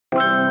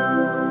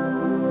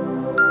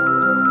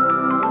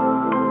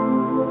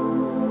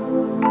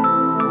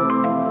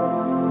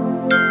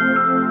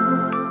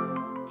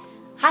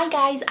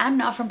guys, I'm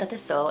Noah from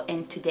Tata,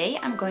 and today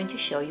I'm going to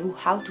show you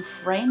how to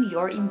frame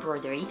your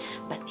embroidery.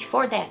 But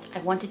before that, I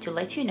wanted to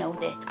let you know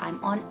that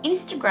I'm on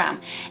Instagram,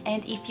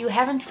 and if you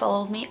haven't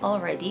followed me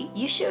already,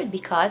 you should,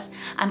 because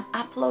I'm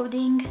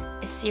uploading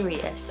a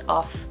series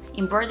of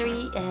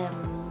embroidery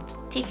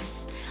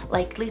tips,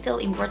 like little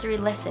embroidery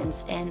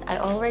lessons, and I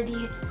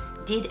already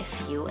did a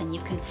few and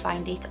you can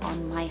find it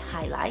on my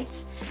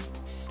highlights.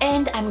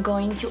 And I'm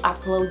going to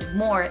upload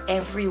more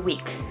every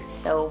week,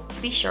 so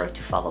be sure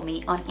to follow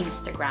me on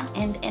Instagram.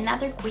 And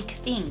another quick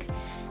thing,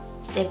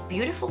 the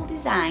beautiful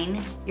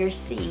design you're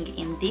seeing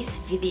in this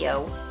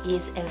video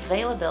is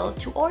available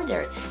to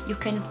order. You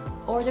can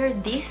order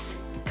this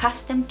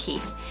custom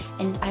kit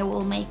and I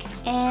will make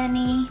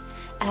any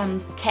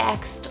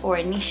text or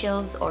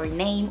initials or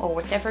name or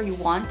whatever you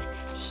want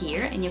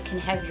here, and you can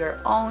have your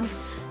own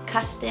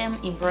custom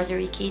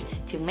embroidery kit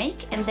to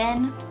make and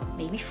then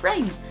maybe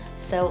frame.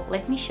 So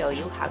let me show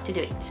you how to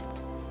do it.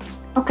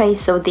 Okay,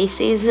 so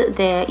this is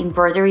the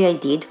embroidery I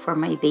did for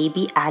my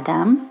baby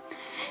Adam.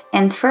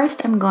 And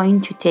first I'm going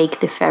to take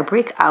the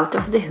fabric out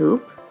of the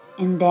hoop,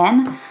 and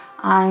then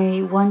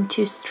I want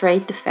to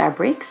straighten the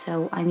fabric,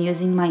 so I'm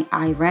using my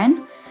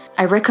iron.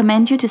 I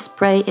recommend you to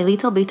spray a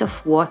little bit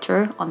of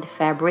water on the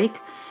fabric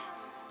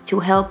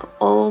to help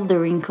all the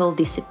wrinkle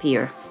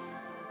disappear.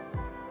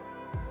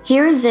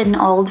 Here's an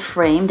old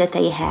frame that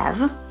I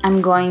have.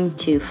 I'm going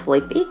to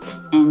flip it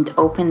and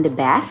open the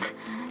back.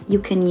 You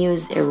can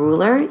use a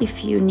ruler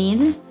if you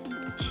need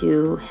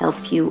to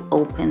help you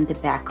open the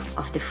back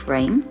of the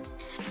frame.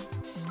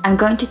 I'm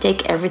going to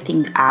take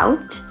everything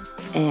out,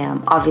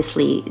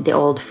 obviously the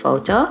old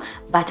photo,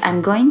 but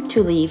I'm going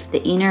to leave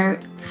the inner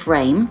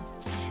frame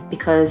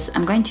because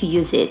I'm going to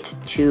use it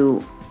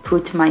to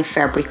put my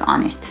fabric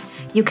on it.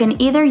 You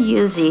can either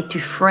use it to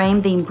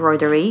frame the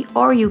embroidery,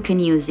 or you can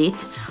use it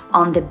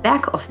on the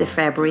back of the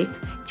fabric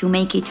to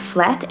make it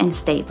flat and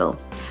stable.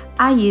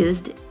 I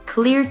used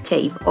clear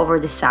tape over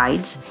the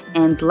sides,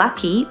 and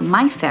lucky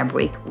my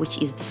fabric,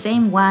 which is the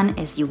same one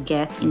as you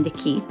get in the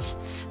kits,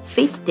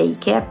 fit the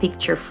Ikea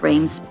picture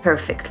frames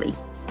perfectly.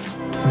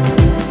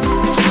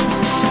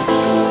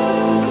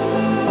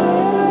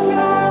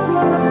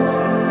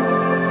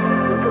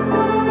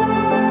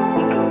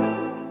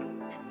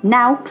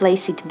 Now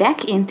place it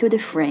back into the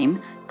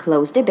frame,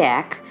 close the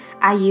back.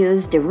 I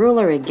use the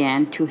ruler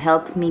again to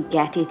help me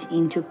get it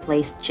into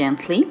place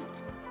gently.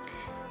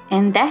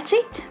 And that's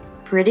it,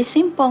 pretty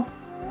simple.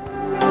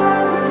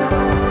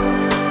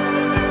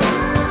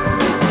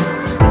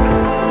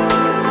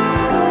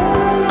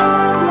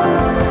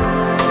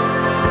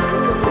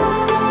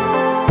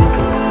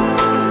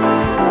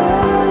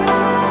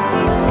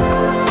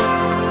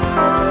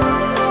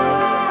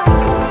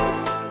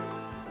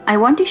 I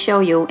want to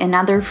show you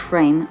another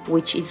frame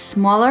which is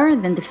smaller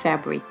than the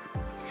fabric.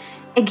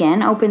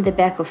 Again, open the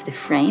back of the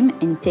frame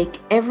and take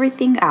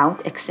everything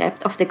out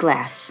except of the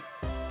glass.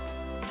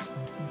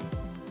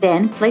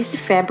 Then place the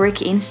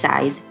fabric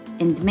inside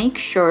and make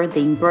sure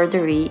the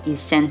embroidery is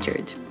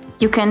centered.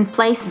 You can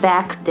place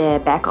back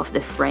the back of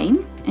the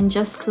frame and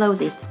just close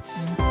it.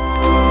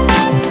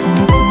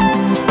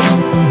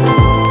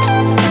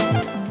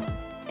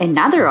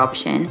 Another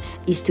option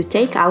is to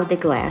take out the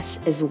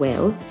glass as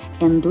well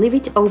and leave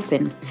it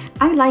open.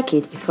 I like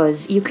it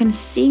because you can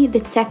see the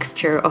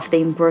texture of the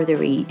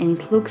embroidery and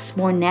it looks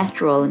more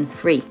natural and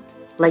free,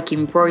 like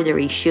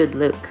embroidery should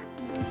look.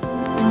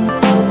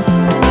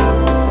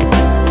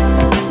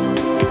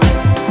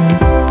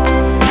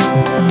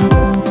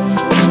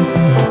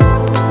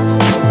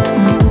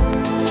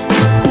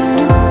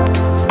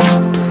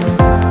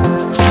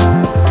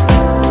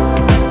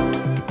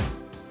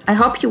 I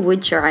hope you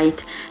would try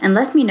it, and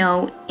let me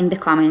know in the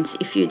comments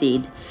if you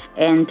did,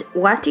 and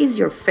what is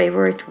your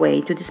favorite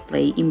way to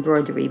display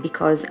embroidery,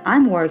 because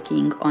I'm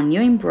working on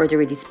new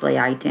embroidery display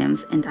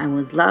items and I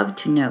would love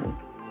to know.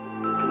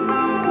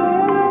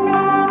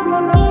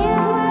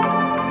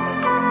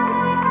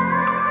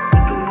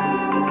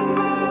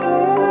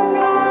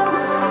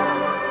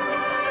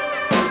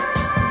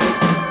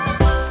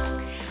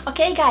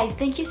 Okay guys,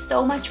 thank you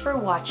so much for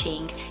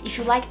watching. If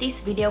you like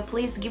this video,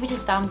 please give it a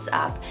thumbs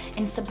up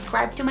and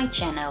subscribe to my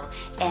channel,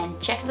 and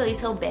check the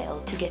little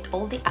bell to get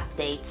all the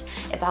updates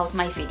about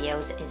my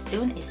videos as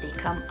soon as they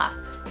come up.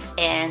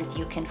 And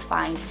you can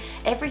find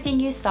everything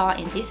you saw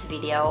in this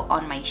video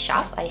on my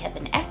shop. I have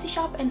an Etsy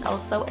shop and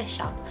also a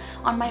shop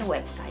on my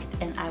website,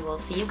 and I will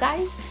see you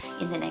guys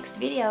in the next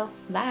video.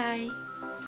 Bye!